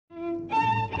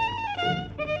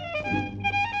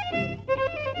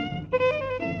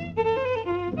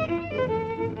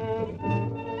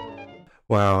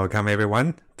Welcome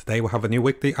everyone. Today we have a new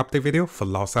weekly update video for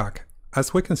Lost Ark.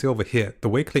 As we can see over here, the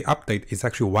weekly update is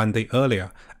actually one day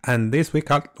earlier, and this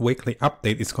weekly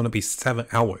update is going to be 7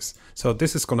 hours. So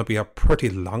this is going to be a pretty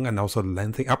long and also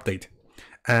lengthy update.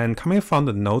 And coming from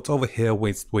the notes over here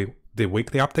with the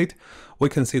weekly update, we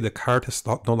can see the character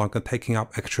slot no longer taking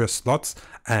up extra slots,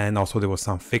 and also there was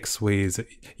some fix with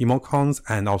emoticons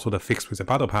and also the fix with the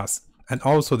battle pass. And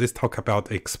also this talk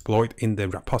about exploit in the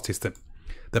rapport system.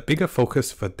 The bigger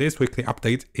focus for this weekly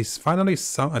update is finally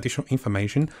some additional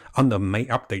information on the May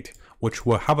update, which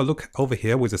we'll have a look over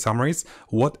here with the summaries.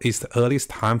 What is the earliest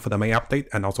time for the May update,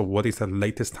 and also what is the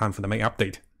latest time for the May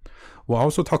update. We'll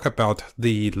also talk about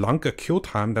the longer queue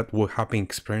time that we have been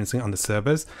experiencing on the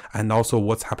servers, and also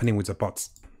what's happening with the bots.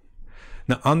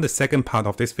 Now on the second part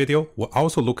of this video, we're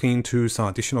also looking into some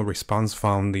additional response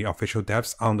from the official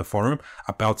devs on the forum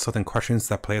about certain questions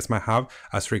that players might have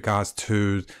as regards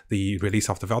to the release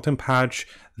of the Valtan patch,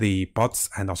 the bots,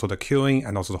 and also the queuing,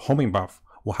 and also the homing buff.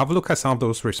 We'll have a look at some of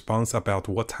those response about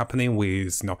what's happening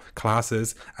with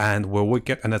classes, and will we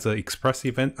get another express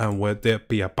event, and will there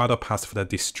be a battle pass for the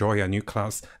destroy a new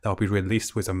class that will be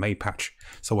released with a May patch.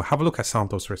 So we'll have a look at some of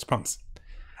those response.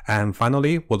 And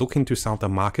finally, we'll look into some of the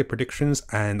market predictions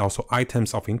and also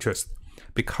items of interest.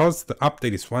 Because the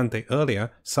update is one day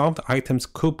earlier, some of the items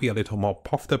could be a little more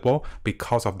profitable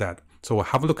because of that. So we'll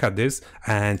have a look at this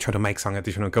and try to make some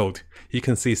additional gold. You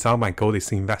can see some of my gold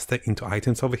is invested into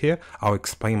items over here. I'll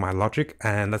explain my logic,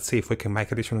 and let's see if we can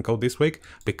make additional gold this week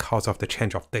because of the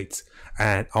change of dates.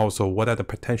 And also what are the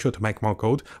potential to make more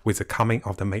gold with the coming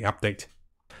of the May update.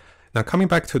 Now coming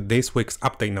back to this week's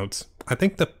update notes, I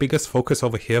think the biggest focus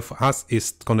over here for us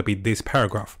is going to be this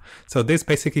paragraph. So this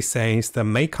basically says the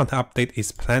May content update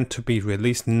is planned to be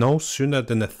released no sooner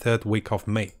than the 3rd week of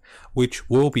May, which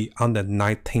will be on the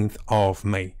 19th of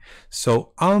May.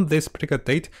 So on this particular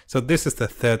date, so this is the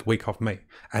 3rd week of May,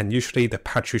 and usually the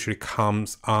patch usually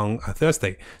comes on a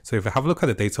Thursday. So if we have a look at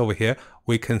the dates over here,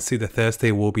 we can see the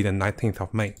Thursday will be the 19th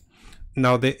of May.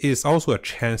 Now there is also a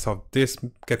chance of this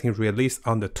getting released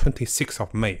on the 26th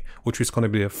of May, which is going to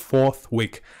be the 4th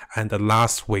week and the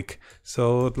last week.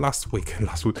 So the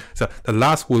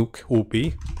last week will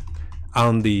be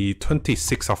on the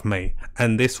 26th of May,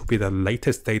 and this will be the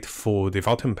latest date for the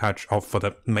Valtan patch or for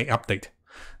the May update.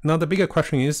 Now the bigger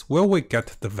question is, will we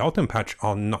get the Valtan patch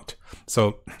or not?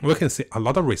 So we can see a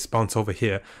lot of response over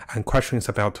here and questions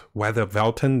about whether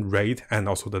Valtan raid and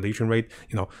also the Legion raid,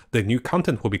 the new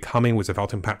content will be coming with the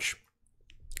Valtan patch.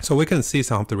 So we can see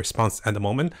some of the response at the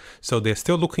moment. So they're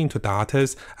still looking into data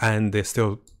and they're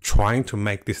still trying to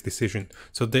make this decision.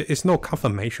 So there is no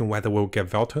confirmation whether we'll get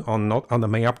Valtan or not on the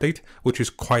May update, which is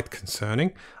quite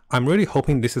concerning. I'm really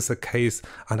hoping this is the case,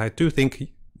 and I do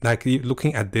think, like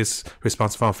looking at this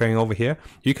response from Fairing over here,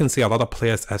 you can see a lot of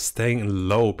players are staying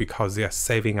low because they are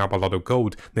saving up a lot of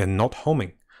gold. They're not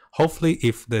homing. Hopefully,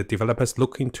 if the developers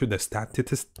look into the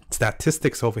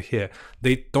statistics over here,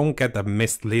 they don't get the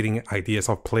misleading ideas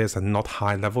of players are not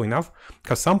high level enough,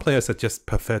 because some players are just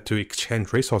prefer to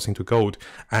exchange resource into gold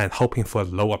and hoping for a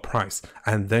lower price,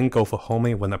 and then go for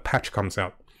homing when a patch comes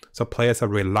out. So players are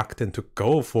reluctant to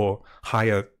go for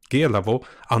higher gear level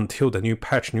until the new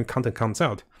patch, new content comes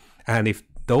out. And if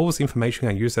those information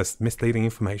are used as misleading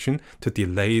information to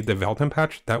delay the Valtan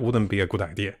patch, that wouldn't be a good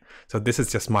idea. So this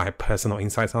is just my personal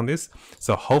insights on this.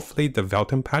 So hopefully the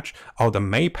Valtan patch or the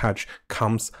May patch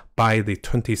comes by the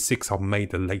 26th of May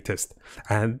the latest.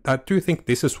 And I do think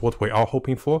this is what we're all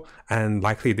hoping for, and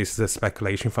likely this is a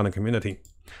speculation from the community.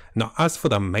 Now as for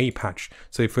the May patch,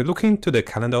 so if we look into the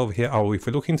calendar over here, or if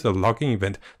we look into the login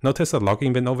event, notice the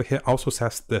login event over here also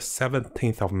says the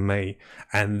 17th of May,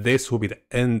 and this will be the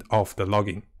end of the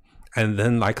login. And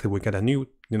then likely we get a new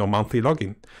monthly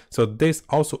login. So this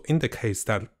also indicates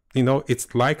that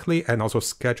it's likely and also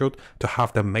scheduled to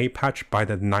have the May patch by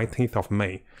the 19th of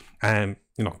May. And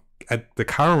at the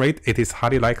current rate, it is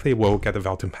highly likely we'll get a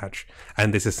Valtan patch.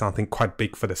 And this is something quite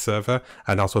big for the server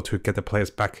and also to get the players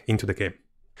back into the game.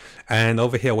 And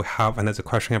over here we have another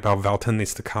question about Valtan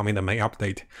is to come in the May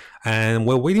update, and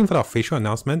we're waiting for the official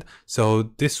announcement.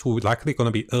 So this will likely going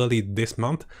to be early this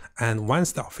month, and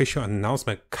once the official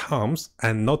announcement comes,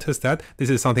 and notice that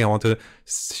this is something I want to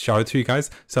show it to you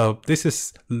guys. So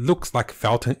this looks like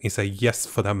Valtan is a yes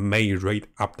for the May raid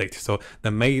update. So the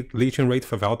May Legion raid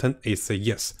for Valtan is a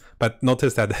yes. But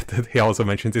notice that he also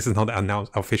mentioned this is not an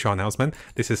official announcement.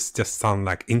 This is just some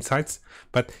like insights.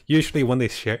 But usually when they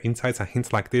share insights and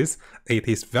hints like this, it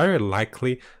is very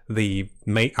likely the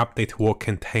May update will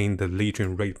contain the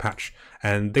Legion raid patch.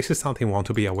 And this is something we want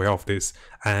to be aware of this.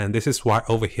 And this is why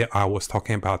over here I was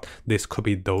talking about this could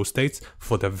be those dates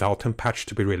for the Valtan patch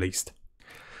to be released.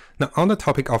 Now, on the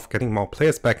topic of getting more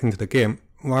players back into the game,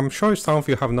 well, I'm sure some of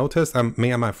you have noticed, and me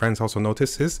and my friends also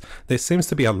noticed this, there seems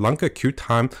to be a longer queue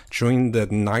time during the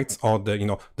nights or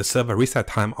the server reset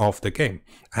time of the game,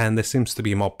 and there seems to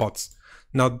be more bots.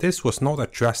 Now, this was not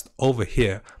addressed over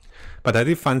here, but I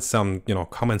did find some,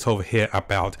 comments over here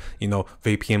about,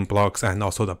 VPN blocks and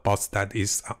also the bots. That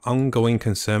is an ongoing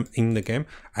concern in the game,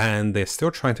 and they're still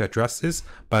trying to address this,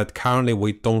 but currently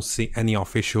we don't see any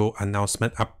official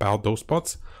announcement about those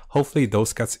bots. Hopefully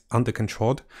those gets under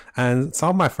control. And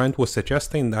some of my friends were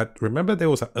suggesting that, remember there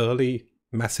was an early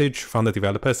message from the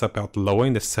developers about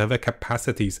lowering the server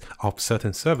capacities of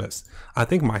certain servers. I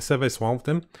think my server is one of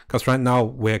them, because right now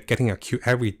we're getting a queue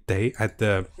every day at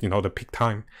the the peak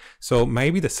time. So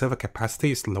maybe the server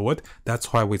capacity is lowered.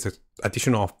 That's why with the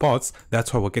addition of bots,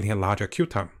 that's why we're getting a larger queue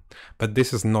time. But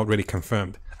this is not really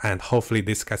confirmed, and hopefully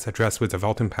this gets addressed with the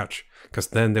Valtan patch, because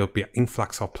then there will be an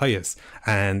influx of players,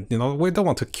 and we don't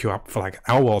want to queue up for like an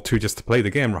hour or two just to play the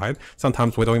game, right?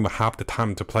 Sometimes we don't even have the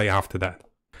time to play after that.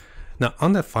 Now,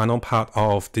 on the final part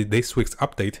of this week's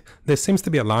update, there seems to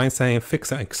be a line saying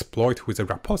fix an exploit with a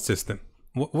rapport system.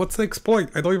 What's the exploit?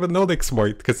 I don't even know the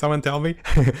exploit. Can someone tell me?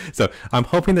 So I'm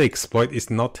hoping the exploit is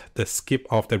not the skip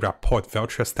of the rapport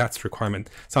voucher stats requirement.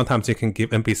 Sometimes you can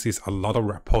give NPCs a lot of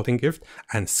reporting gift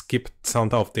and skip some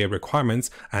of their requirements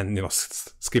and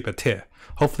skip a tier.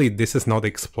 Hopefully this is not the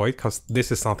exploit, because this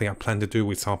is something I plan to do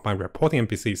with some of my reporting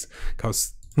NPCs,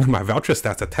 because my voucher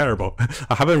stats are terrible.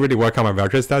 I haven't really worked on my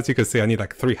voucher stats. You can see I need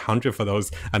like 300 for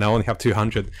those, and I only have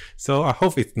 200. So I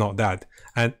hope it's not that.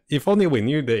 And if only we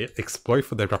knew the exploit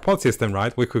for the rapport system,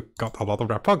 right, we could got a lot of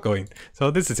rapport going.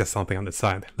 So this is just something on the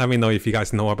side. Let me know if you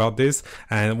guys know about this.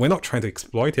 And we're not trying to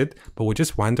exploit it, but we're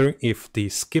just wondering if the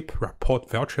skip rapport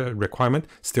voucher requirement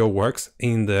still works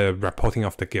in the reporting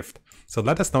of the gift. So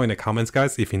let us know in the comments,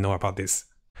 guys, if you know about this.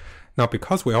 Now,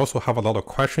 because we also have a lot of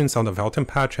questions on the Valtan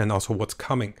patch and also what's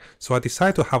coming, so I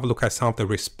decided to have a look at some of the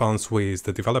response with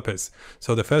the developers.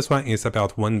 So the first one is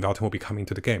about when Valtan will be coming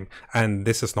to the game, and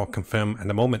this is not confirmed at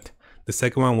the moment. The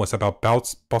second one was about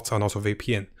bots and also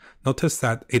VPN. Notice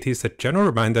that it is a general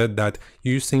reminder that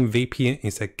using VPN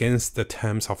is against the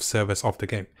terms of service of the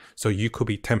game. So you could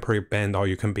be temporarily banned, or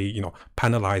you can be,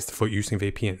 penalized for using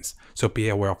VPNs. So be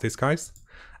aware of this, guys.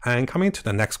 And coming to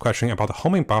the next question about the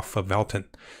homing buff for Valtan.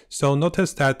 So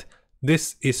notice that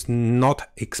this is not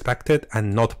expected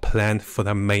and not planned for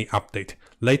the May update.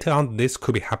 Later on, this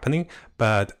could be happening,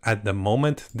 but at the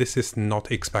moment, this is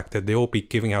not expected. They will be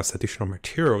giving us additional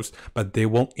materials, but they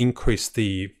won't increase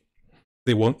the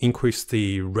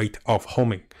rate of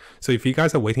homing. So if you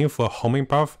guys are waiting for a homing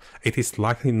buff, it is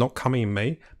likely not coming in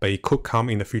May, but it could come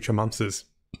in the future months.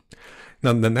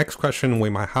 Now, the next question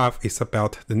we might have is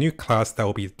about the new class that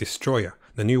will be Destroyer,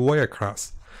 the new warrior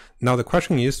class. Now, the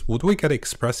question is, would we get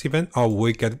Express event, or would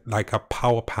we get like a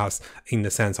power pass in the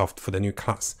sense of for the new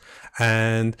class?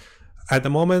 And at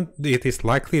the moment, it is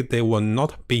likely there will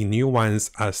not be new ones,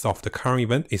 as of the current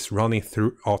event is running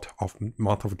throughout of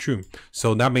month of June.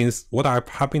 So that means what I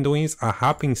have been doing is I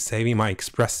have been saving my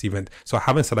Express event. So I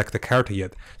haven't selected the character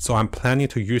yet. So I'm planning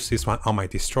to use this one on my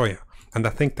Destroyer. And I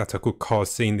think that's a good call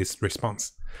seeing this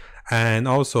response. And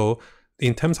also,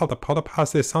 in terms of the Power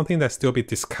Pass, there's something that still be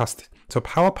discussed. So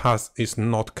Power Pass is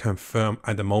not confirmed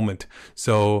at the moment.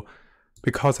 So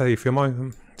because if you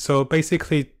mind, so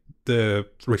basically the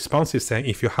response is saying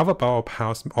if you have a Power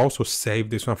Pass, also save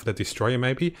this one for the Destroyer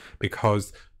maybe,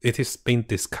 because it is being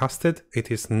discussed.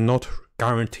 It is not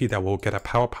guaranteed that we'll get a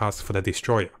Power Pass for the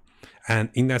Destroyer.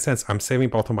 And in that sense, I'm saving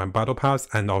both of my Battle Pass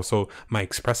and also my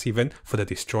Express event for the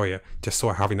Destroyer, just so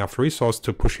I have enough resource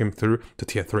to push him through to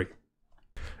tier 3.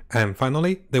 And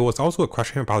finally, there was also a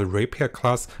question about Rapier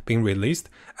class being released,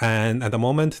 and at the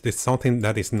moment, there's something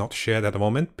that is not shared at the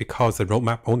moment because the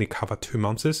roadmap only covers 2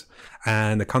 months,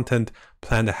 and the content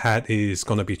planned ahead is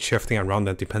going to be shifting around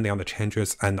depending on the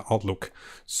changes and the outlook.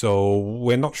 So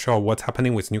we're not sure what's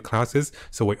happening with new classes,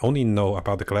 so we only know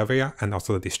about the Glaivier and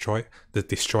also the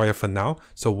Destroyer for now,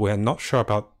 so we're not sure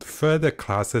about further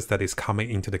classes that is coming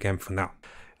into the game for now.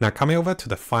 Now, coming over to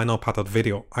the final part of the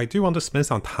video, I do want to spend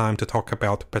some time to talk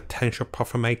about potential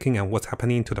profit making and what's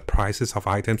happening to the prices of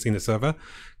items in the server,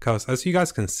 because as you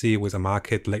guys can see with the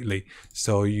market lately,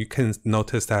 so you can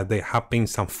notice that there have been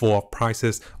some fall off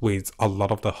prices with a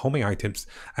lot of the homing items,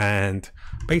 and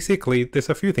basically there's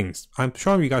a few things. I'm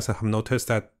sure you guys have noticed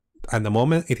that at the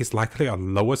moment it is likely a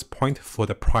lowest point for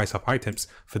the price of items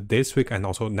for this week and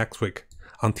also next week,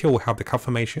 until we have the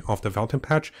confirmation of the Valtan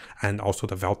patch and also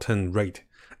the Valtan rate.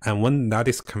 And when that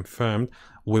is confirmed,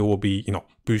 we will be,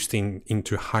 boosting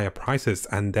into higher prices,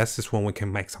 and this is when we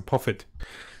can make some profit.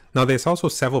 Now there's also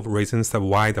several reasons that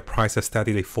why the price is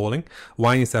steadily falling.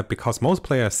 One is that because most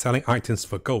players are selling items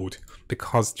for gold,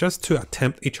 because just to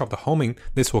attempt each of the homing,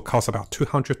 this will cost about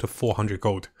 200 to 400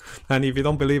 gold. And if you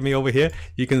don't believe me over here,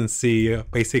 you can see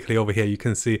basically over here, you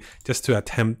can see just to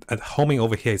attempt at homing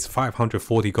over here is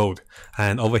 540 gold.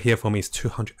 And over here for me is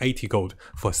 280 gold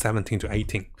for 17 to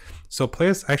 18. So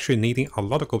players actually needing a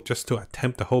lot of gold just to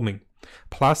attempt the homing.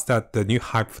 Plus that the new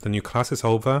hype for the new class is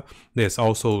over. There's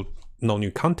also no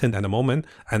new content at the moment,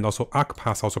 and also Arc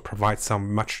Pass also provides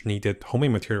some much needed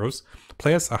homing materials.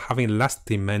 Players are having less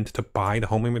demand to buy the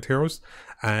homing materials,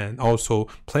 and also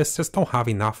players just don't have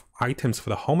enough items for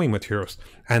the homing materials,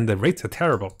 and the rates are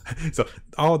terrible. So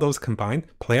all those combined,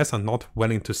 players are not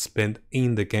willing to spend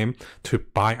in the game to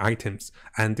buy items,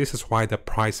 and this is why the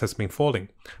price has been falling,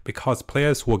 because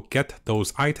players will get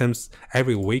those items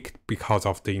every week because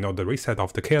of the the reset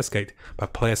of the Chaos Gate,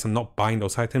 but players are not buying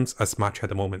those items as much at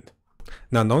the moment.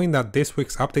 Now, knowing that this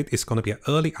week's update is going to be an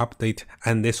early update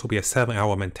and this will be a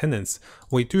 7-hour maintenance,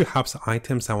 we do have some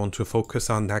items I want to focus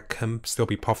on that can still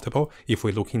be profitable if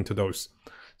we look into those.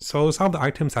 So some of the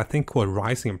items I think were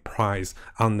rising in price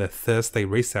on the Thursday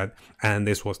reset, and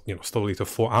this was slowly to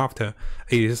fall after.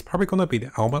 It is probably going to be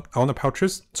the honor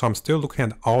pouches, so I'm still looking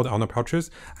at all the honor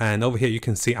pouches, and over here you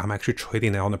can see I'm actually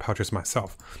trading the honor pouches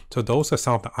myself. So those are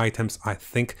some of the items I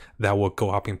think that will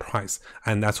go up in price,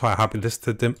 and that's why I have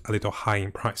listed them a little high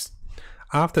in price.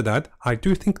 After that, I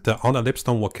do think the honor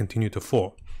lipstone will continue to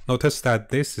fall. Notice that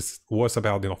this was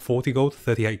about 40 gold,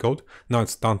 38 gold, now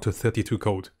it's down to 32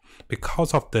 gold.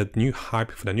 Because of the new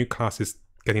hype for the new classes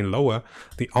getting lower,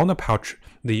 the honor pouch,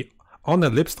 the honor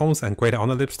lipstones and greater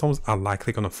honor lipstones are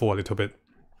likely going to fall a little bit.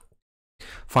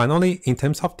 Finally, in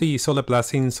terms of the solar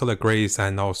blessing, solar grace,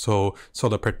 and also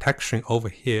solar protection over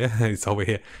here,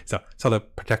 so solar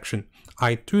protection,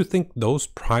 I do think those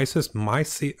prices might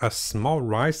see a small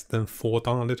rise then fall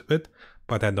down a little bit.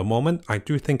 But at the moment, I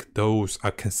do think those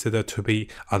are considered to be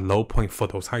a low point for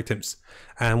those items.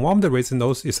 And one of the reasons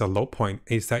those is a low point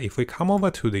is that if we come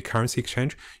over to the currency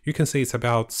exchange, you can see it's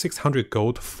about 600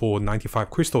 gold for 95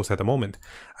 crystals at the moment.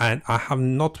 And I have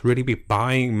not really been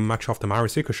buying much of the Mario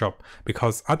Secret Shop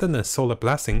because other than Solar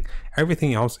Blessing,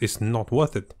 everything else is not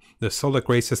worth it. The Solar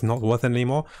Grace is not worth it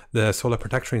anymore. The Solar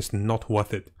Protection is not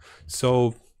worth it.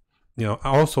 So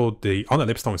also the honor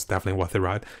lipstone is definitely worth it,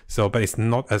 right? So, but it's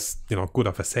not as good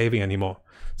of a saving anymore.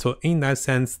 So in that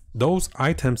sense, those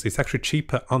items is actually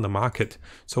cheaper on the market.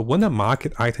 So when the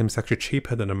market item is actually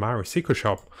cheaper than the Mario Secret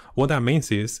Shop, what that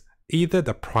means is either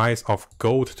the price of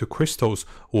gold to crystals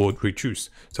would reduce.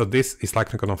 So this is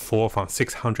likely going to fall from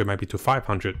 600 maybe to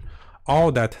 500.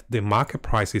 All that the market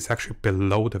price is actually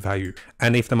below the value.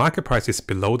 And if the market price is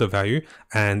below the value,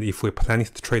 and if we're planning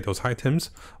to trade those items,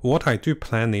 what I do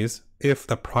plan is if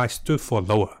the price do fall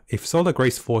lower, if Solar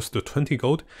Grace falls to 20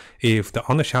 gold, if the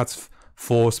Honor Shards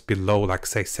falls below like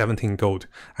say 17 gold,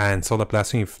 and Solar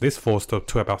Blessing if this falls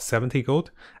to about 70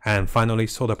 gold, and finally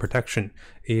Solar Protection,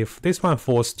 if this one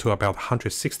falls to about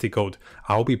 160 gold,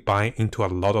 I'll be buying into a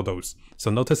lot of those. So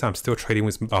notice I'm still trading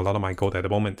with a lot of my gold at the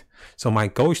moment. So my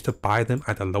goal is to buy them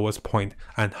at the lowest point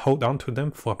and hold on to them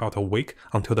for about a week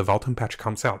until the Valtan patch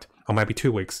comes out, or maybe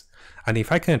 2 weeks. And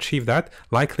if I can achieve that,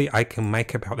 likely I can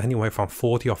make about anywhere from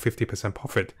 40 or 50%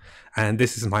 profit. And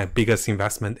this is my biggest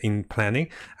investment in planning,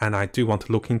 and I do want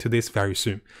to look into this very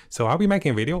soon. So I'll be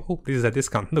making a video. Oh, this is a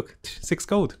discount. Look, 6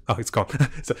 gold. Oh, it's gone.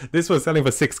 So this was selling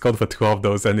for 6 gold for 2 of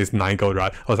those, and it's 9 gold,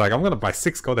 right? I was like, I'm gonna buy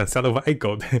 6 gold and sell over 8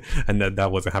 gold, and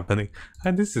that wasn't happening.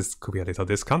 And this could be a little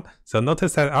discount. So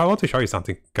notice that I want to show you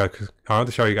something. I want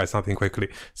to show you guys something quickly.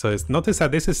 So notice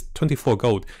that this is 24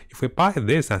 gold. If we buy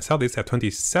this and sell this at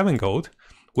 27 gold,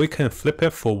 we can flip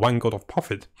it for 1 gold of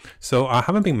profit. So I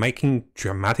haven't been making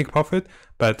dramatic profit,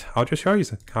 but I'll just show you.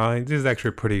 This is actually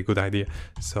a pretty good idea.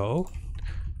 So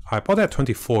I bought at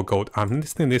 24 gold. I'm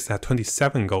listing this at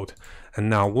 27 gold. And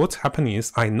now what's happening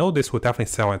is I know this will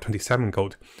definitely sell at 27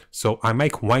 gold. So I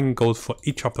make 1 gold for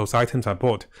each of those items I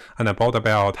bought. And I bought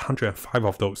about 105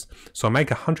 of those. So I make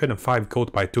 105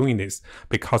 gold by doing this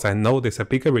because I know there's a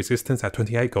bigger resistance at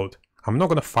 28 gold. I'm not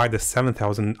going to fight the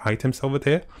 7,000 items over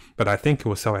there, but I think it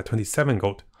will sell at 27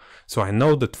 gold. So I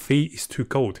know the fee is 2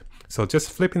 gold. So just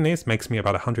flipping this makes me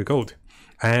about 100 gold.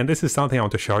 And this is something I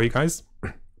want to show you guys.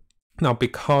 Now,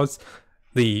 because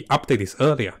the update is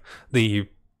earlier,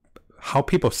 how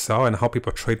people sell and how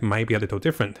people trade may be a little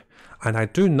different. And I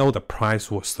do know the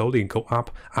price will slowly go up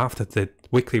after the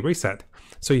weekly reset.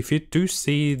 So if you do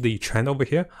see the trend over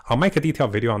here, I'll make a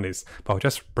detailed video on this, but I'll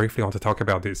just briefly want to talk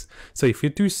about this. So if you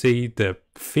do see the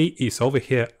fee is over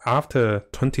here after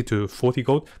 20 to 40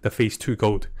 gold, the fee is 2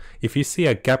 gold. If you see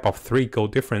a gap of 3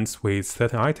 gold difference with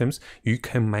certain items, you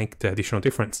can make the additional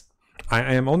difference.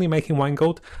 I am only making 1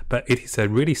 gold, but it is a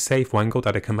really safe 1 gold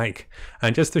that I can make.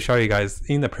 And just to show you guys,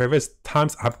 in the previous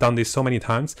times, I've done this so many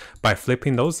times by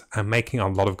flipping those and making a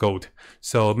lot of gold.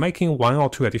 So making 1 or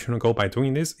 2 additional gold by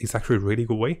doing this is actually a really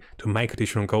good way to make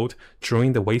additional gold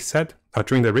during the reset,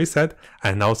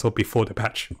 and also before the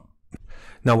patch.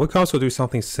 Now we can also do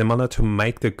something similar to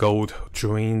make the gold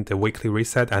during the weekly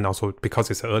reset, and also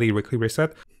because it's an early weekly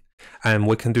reset. And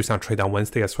we can do some trade on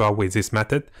Wednesday as well with this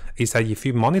method, is that if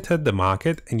you monitor the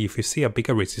market and if you see a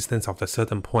bigger resistance of a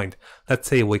certain point, let's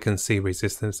say we can see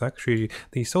resistance, actually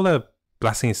the solar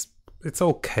blessing is, it's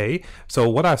okay. So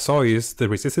what I saw is the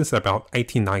resistance is about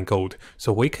 89 gold.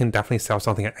 So we can definitely sell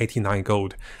something at 89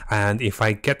 gold. And if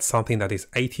I get something that is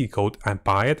 80 gold and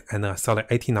buy it and sell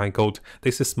at 89 gold,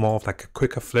 this is more of like a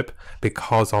quicker flip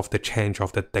because of the change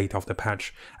of the date of the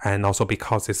patch. And also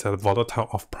because it's a volatile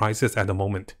of prices at the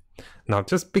moment. Now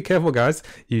just be careful guys,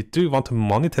 you do want to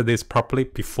monitor this properly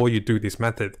before you do this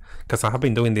method, because I have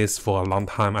been doing this for a long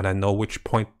time and I know which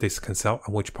point this can sell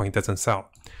and which point doesn't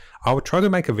sell. I will try to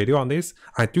make a video on this.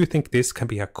 I do think this can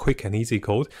be a quick and easy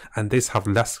gold, and this have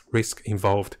less risk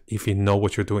involved if you know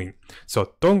what you're doing.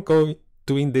 So don't go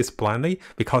doing this blindly,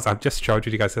 because I've just showed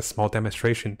you guys a small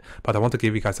demonstration, but I want to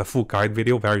give you guys a full guide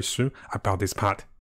video very soon about this part.